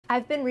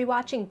I've been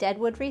rewatching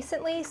Deadwood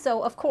recently,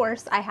 so of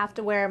course I have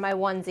to wear my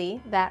onesie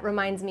that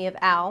reminds me of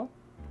Al.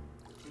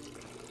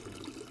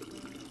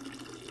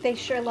 They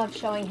sure love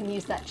showing him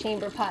use that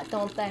chamber pot,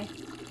 don't they?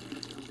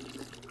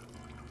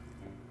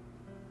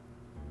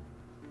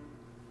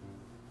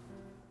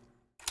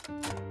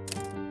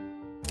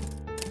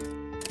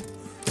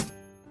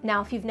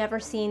 Now, if you've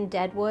never seen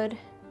Deadwood,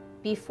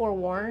 be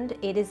forewarned,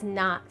 it is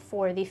not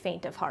for the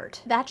faint of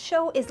heart. That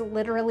show is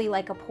literally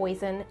like a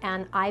poison,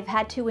 and I've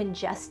had to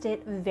ingest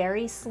it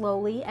very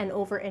slowly and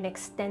over an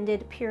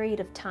extended period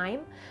of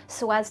time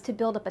so as to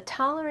build up a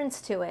tolerance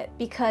to it,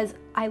 because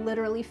I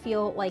literally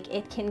feel like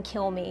it can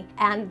kill me.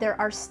 And there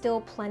are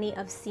still plenty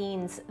of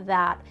scenes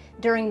that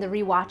during the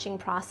rewatching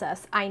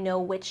process, I know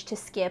which to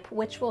skip,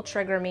 which will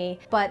trigger me.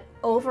 But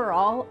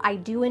overall, I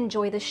do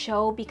enjoy the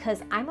show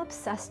because I'm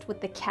obsessed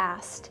with the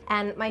cast.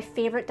 And my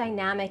favorite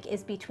dynamic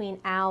is between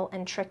Al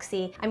and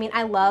Trixie. I mean,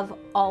 I love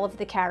all of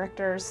the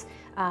characters,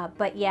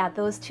 but yeah,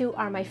 those two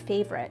are my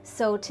favorite.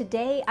 So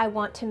today I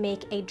want to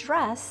make a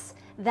dress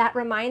that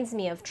reminds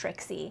me of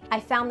Trixie. I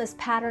found this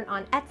pattern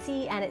on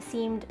Etsy and it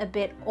seemed a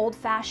bit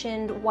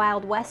old-fashioned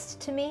Wild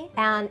West to me,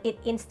 and it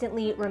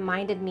instantly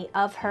reminded me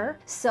of her.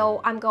 So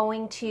I'm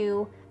going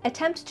to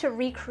attempt to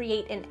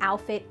recreate an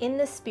outfit in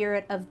the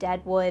spirit of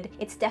Deadwood.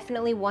 It's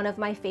definitely one of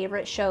my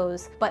favorite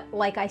shows, but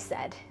like I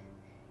said,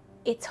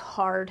 it's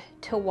hard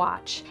to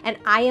watch. And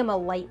I am a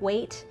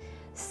lightweight,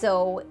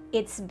 so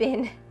it's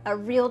been a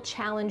real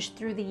challenge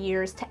through the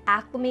years to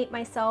acclimate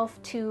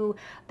myself to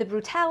the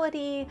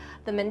brutality,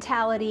 the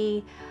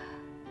mentality,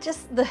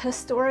 just the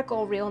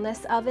historical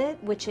realness of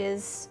it, which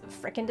is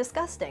freaking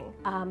disgusting.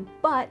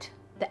 But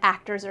the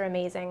actors are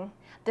amazing.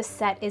 The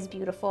set is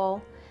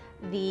beautiful.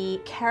 The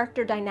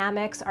character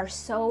dynamics are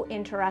so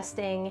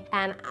interesting,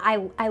 and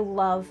I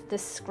love the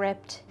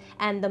script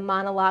and the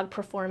monologue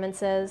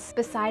performances.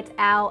 Besides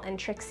Al and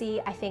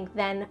Trixie, I think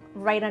then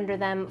right under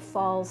them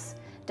falls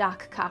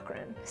Doc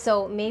Cochran.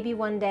 So maybe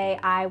one day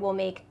I will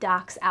make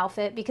Doc's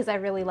outfit because I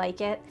really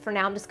like it. For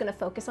now, I'm just gonna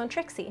focus on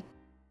Trixie.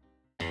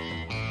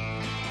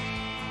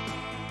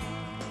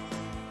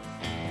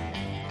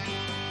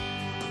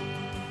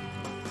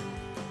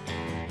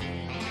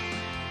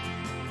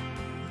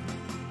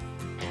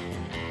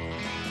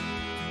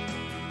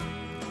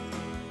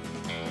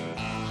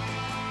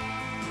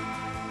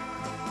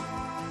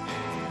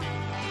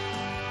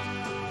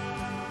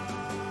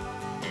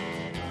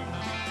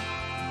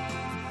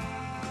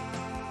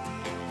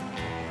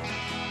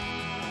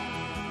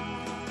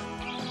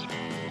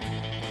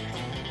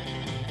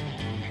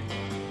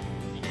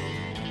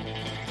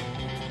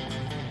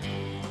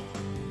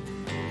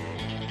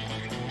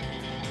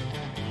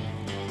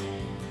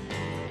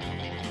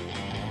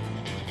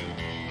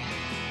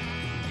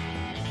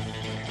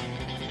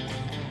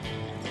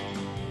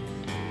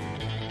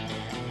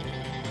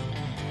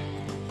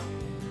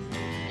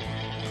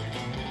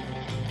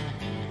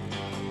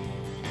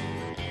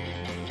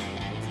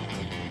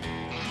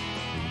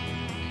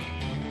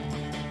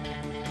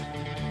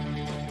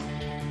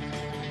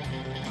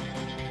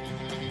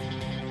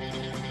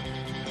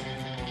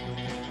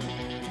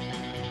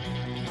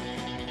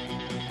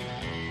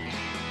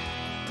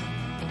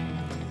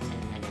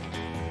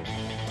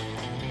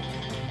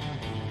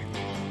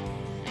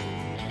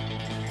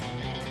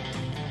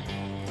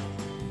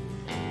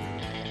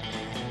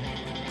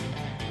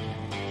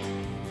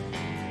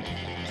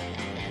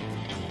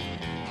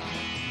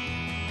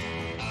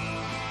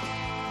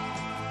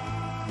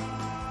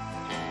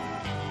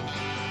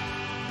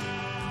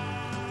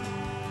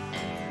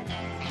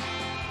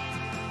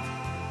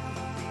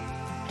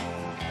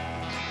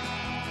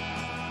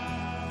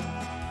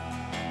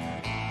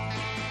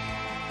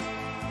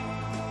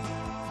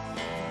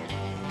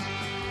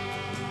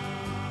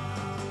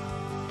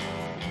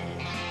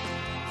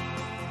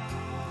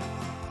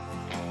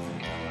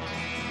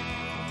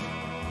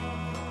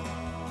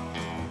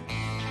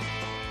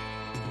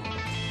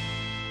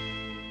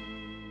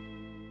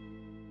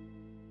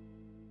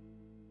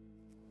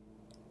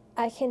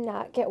 I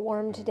cannot get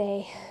warm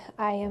today.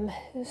 I am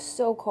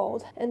so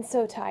cold and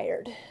so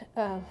tired.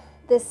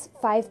 This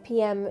 5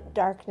 p.m.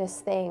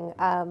 darkness thing,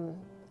 I'm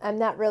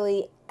not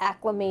really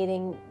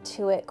acclimating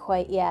to it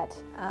quite yet.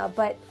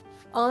 But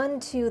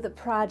on to the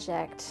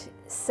project.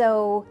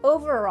 So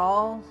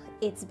overall,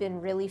 it's been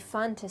really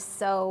fun to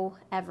sew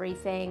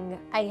everything.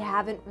 I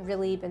haven't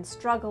really been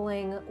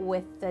struggling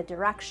with the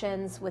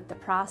directions, with the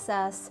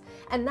process,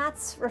 and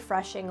that's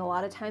refreshing. A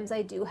lot of times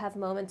I do have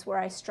moments where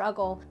I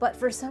struggle, but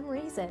for some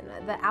reason,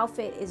 the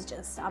outfit is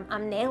just,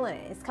 I'm nailing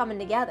it. It's coming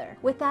together.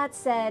 With that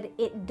said,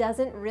 it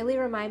doesn't really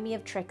remind me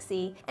of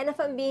Trixie, and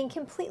if I'm being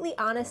completely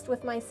honest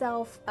with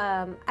myself,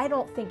 I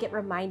don't think it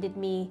reminded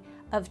me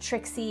of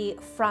Trixie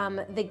from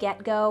the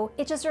get-go.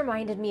 It just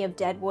reminded me of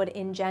Deadwood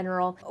in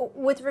general.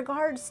 With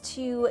regards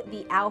to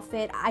the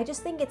outfit, I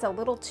just think it's a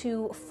little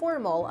too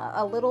formal,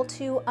 a little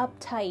too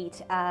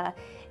uptight.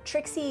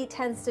 Trixie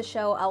tends to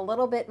show a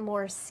little bit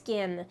more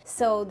skin,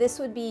 so this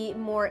would be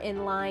more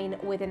in line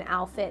with an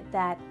outfit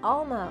that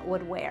Alma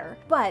would wear.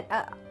 But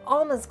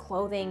Alma's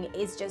clothing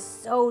is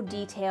just so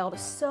detailed,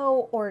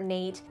 so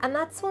ornate, and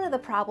that's one of the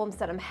problems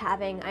that I'm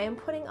having. I am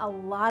putting a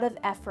lot of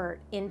effort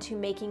into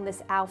making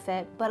this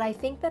outfit, but I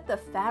think that the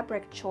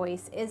fabric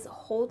choice is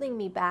holding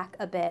me back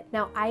a bit.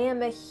 Now, I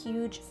am a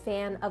huge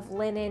fan of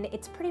linen.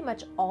 It's pretty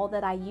much all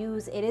that I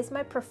use. It is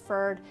my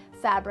preferred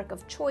fabric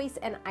of choice,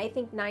 and I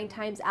think 9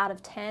 times out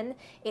of 10,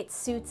 it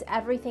suits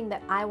everything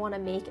that I want to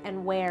make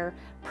and wear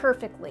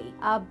perfectly.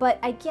 But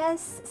I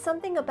guess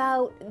something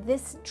about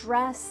this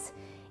dress,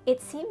 it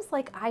seems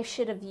like I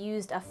should have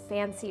used a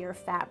fancier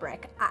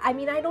fabric. I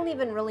mean, I don't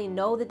even really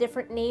know the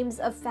different names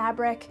of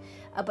fabric,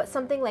 but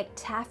something like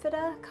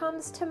taffeta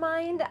comes to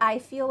mind. I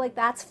feel like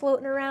that's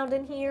floating around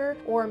in here,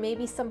 or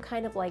maybe some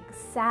kind of like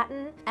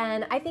satin.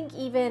 And I think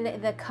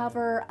even the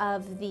cover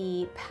of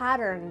the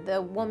pattern,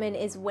 the woman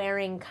is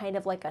wearing kind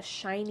of like a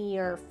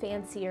shinier,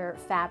 fancier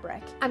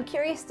fabric. I'm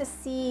curious to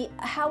see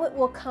how it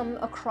will come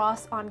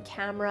across on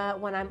camera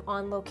when I'm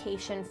on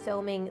location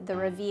filming the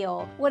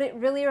reveal. What it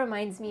really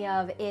reminds me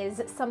of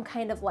is some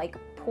kind of like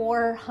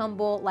poor,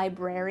 humble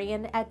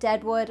librarian at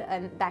Deadwood,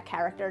 and that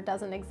character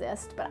doesn't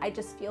exist, but I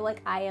just feel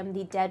like I am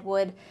the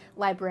Deadwood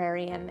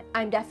librarian.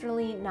 I'm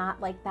definitely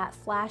not like that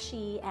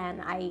flashy,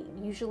 and I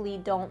usually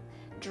don't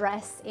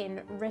dress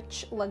in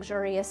rich,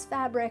 luxurious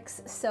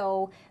fabrics,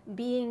 so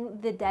being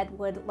the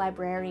Deadwood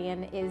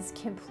librarian is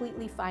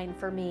completely fine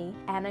for me,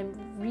 and I'm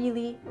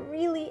really,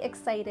 really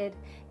excited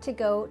to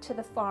go to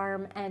the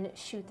farm and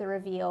shoot the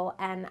reveal,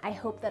 and I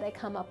hope that I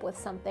come up with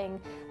something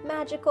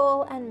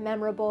magical and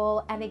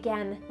memorable. And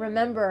again,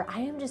 remember, I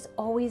am just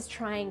always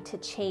trying to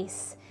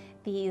chase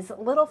these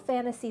little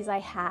fantasies I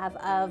have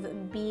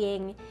of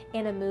being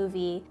in a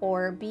movie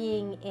or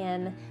being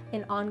in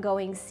an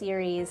ongoing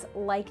series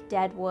like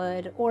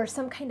Deadwood, or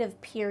some kind of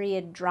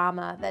period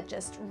drama that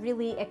just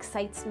really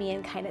excites me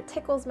and kind of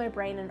tickles my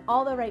brain in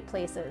all the right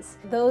places.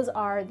 Those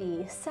are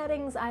the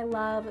settings I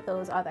love,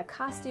 those are the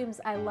costumes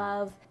I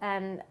love,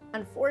 and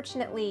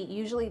unfortunately,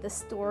 usually the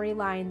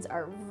storylines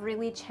are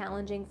really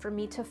challenging for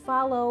me to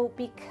follow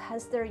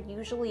because they're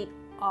usually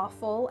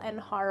awful and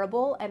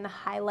horrible and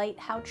highlight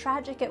how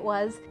tragic it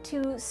was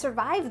to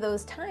survive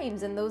those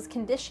times and those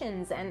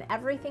conditions and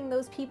everything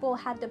those people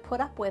had to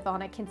put up with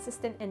on a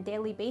consistent and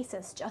daily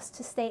basis just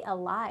to stay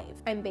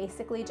alive. I'm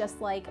basically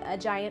just like a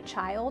giant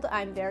child.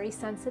 I'm very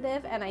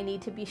sensitive and I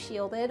need to be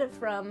shielded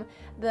from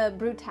the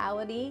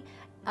brutality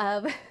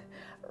of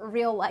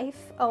real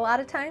life a lot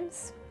of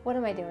times. What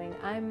am I doing?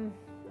 I'm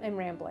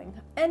rambling.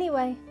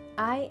 Anyway,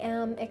 I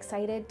am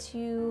excited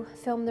to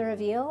film the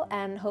reveal,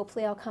 and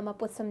hopefully I'll come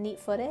up with some neat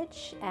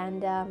footage,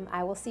 and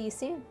I will see you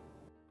soon.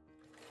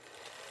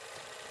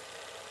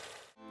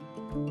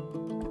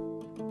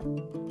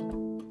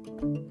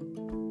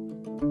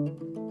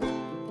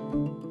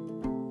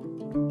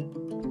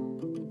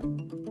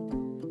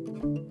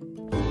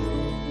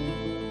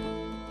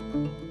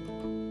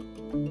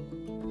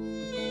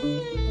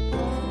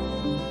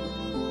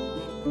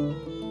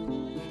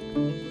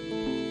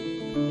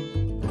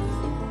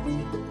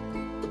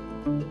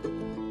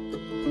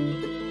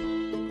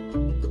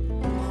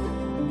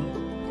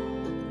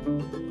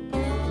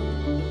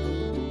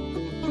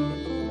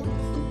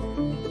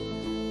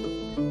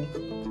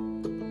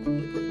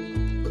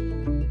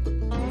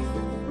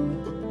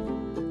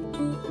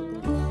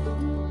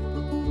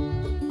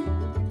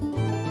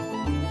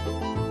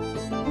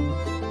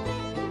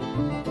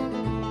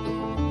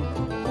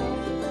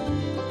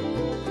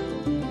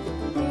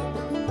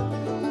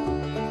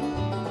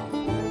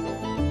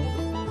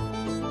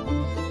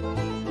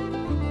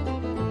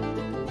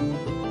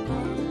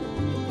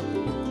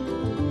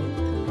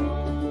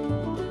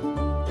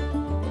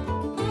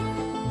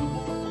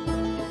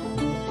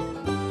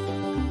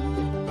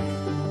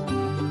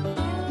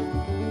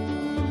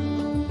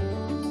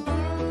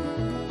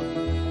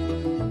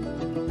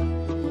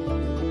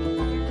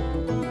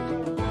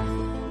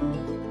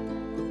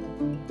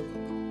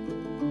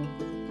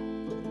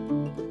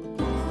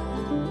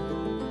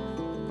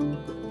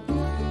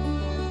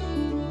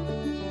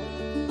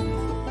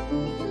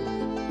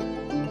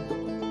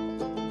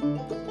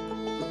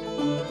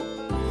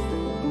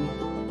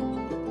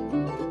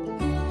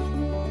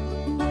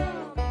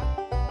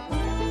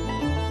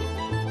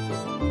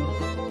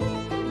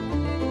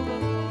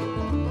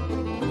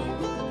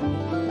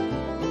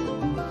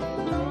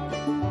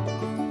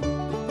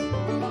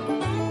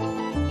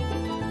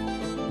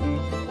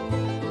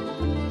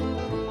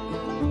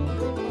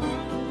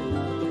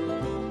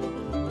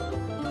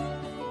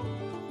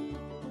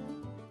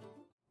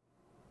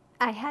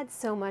 I had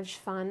so much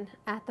fun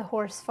at the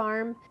horse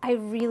farm. I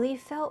really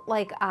felt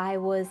like I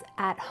was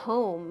at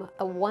home.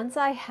 Once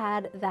I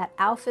had that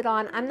outfit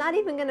on, I'm not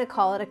even gonna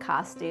call it a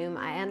costume.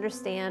 I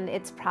understand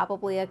it's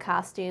probably a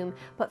costume,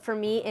 but for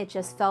me, it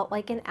just felt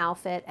like an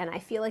outfit, and I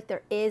feel like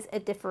there is a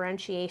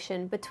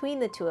differentiation between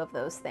the two of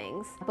those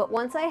things. But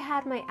once I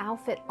had my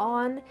outfit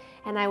on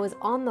and I was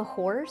on the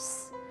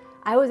horse,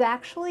 I was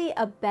actually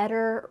a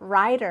better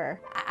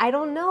rider. I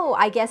don't know,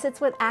 I guess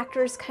it's what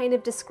actors kind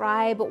of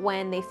describe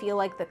when they feel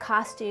like the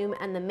costume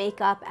and the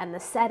makeup and the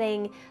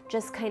setting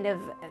just kind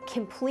of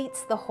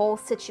completes the whole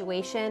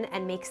situation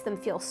and makes them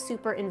feel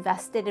super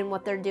invested in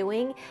what they're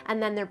doing,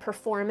 and then their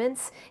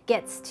performance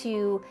gets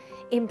to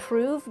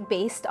improve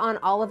based on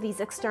all of these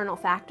external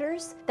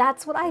factors.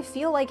 That's what I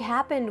feel like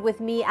happened with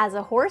me as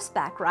a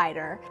horseback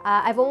rider.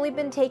 I've only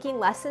been taking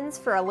lessons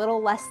for a little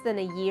less than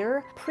a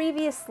year.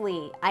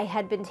 Previously, I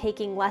had been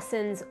taking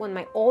lessons when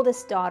my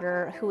oldest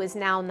daughter, who is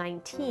now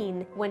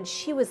 19, when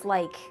she was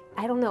like,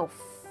 I don't know,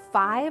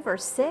 5 or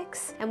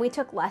 6, and we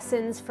took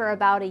lessons for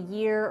about a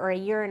year or a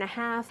year and a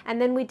half, and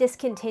then we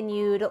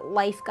discontinued.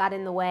 Life got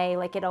in the way,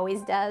 like it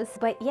always does.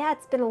 But yeah,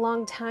 it's been a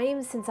long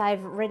time since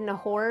I've ridden a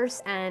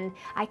horse, and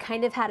I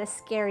kind of had a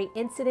scary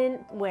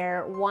incident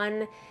where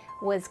one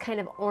was kind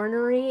of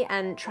ornery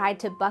and tried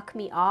to buck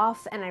me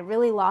off, and I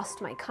really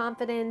lost my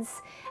confidence,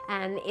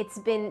 and it's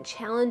been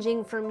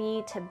challenging for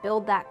me to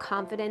build that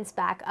confidence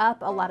back up.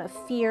 A lot of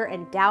fear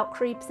and doubt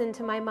creeps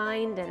into my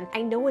mind, and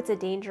I know it's a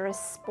dangerous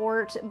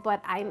sport,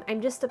 but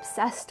I'm just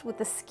obsessed with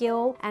the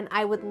skill, and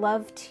I would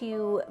love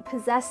to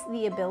possess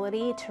the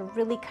ability to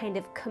really kind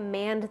of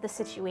command the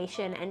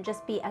situation and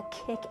just be a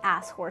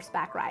kick-ass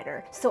horseback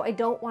rider. So I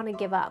don't want to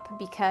give up,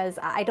 because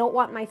I don't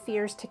want my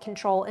fears to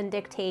control and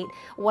dictate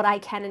what I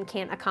can and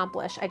can't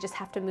accomplish. I just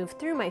have to move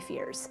through my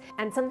fears.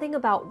 And something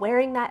about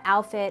wearing that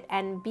outfit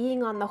and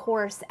being on the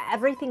horse,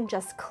 everything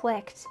just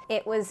clicked.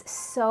 It was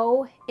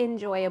so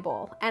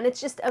enjoyable, and it's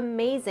just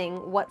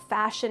amazing what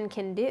fashion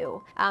can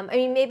do. I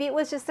mean, maybe it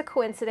was just a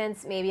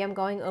coincidence, maybe I'm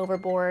going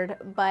overboard,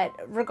 but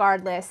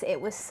regardless,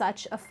 it was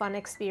such a fun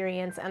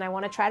experience, and I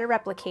want to try to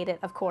replicate it,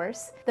 of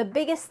course. The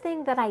biggest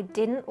thing that I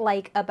didn't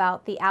like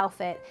about the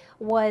outfit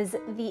was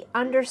the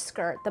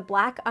underskirt, the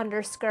black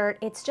underskirt.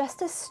 It's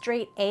just a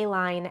straight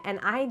A-line, and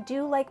I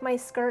do like my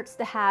skirts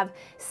to have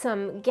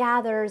some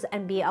gathers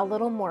and be a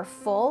little more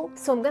full.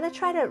 So I'm gonna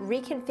try to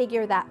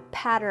reconfigure that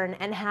pattern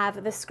and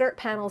have the skirt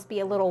panels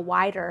be a little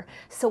wider,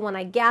 so when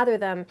I gather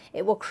them,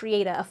 it will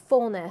create a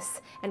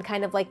fullness and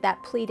kind of like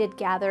that pleated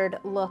gathered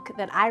look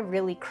that I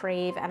really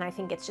crave, and I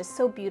think it's just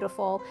so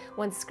beautiful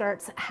when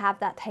skirts have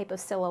that type of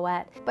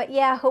silhouette. But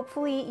yeah,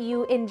 hopefully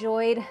you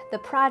enjoyed the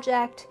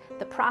project,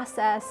 the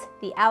process,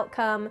 the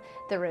outcome,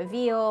 the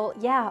reveal.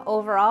 Yeah,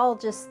 overall,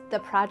 just the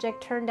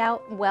project turned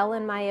out well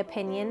in my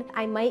opinion.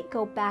 I might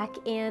go back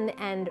in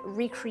and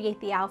recreate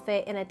the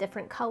outfit in a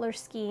different color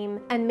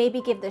scheme and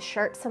maybe give the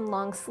shirt some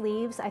long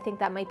sleeves. I think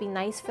that might be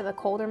nice for the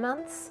colder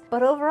months.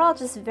 But overall,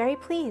 just very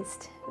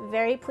pleased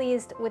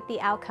with the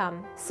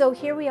outcome. So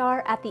here we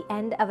are at the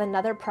end of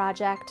another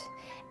project.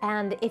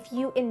 And if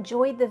you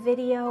enjoyed the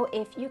video,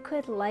 if you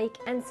could like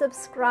and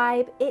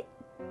subscribe, it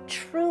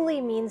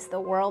truly means the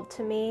world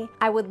to me.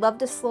 I would love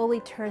to slowly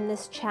turn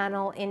this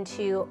channel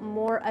into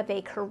more of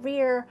a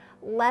career,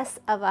 less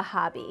of a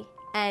hobby,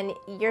 and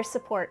your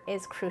support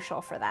is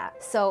crucial for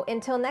that. So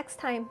until next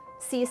time,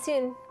 see you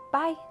soon.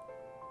 Bye.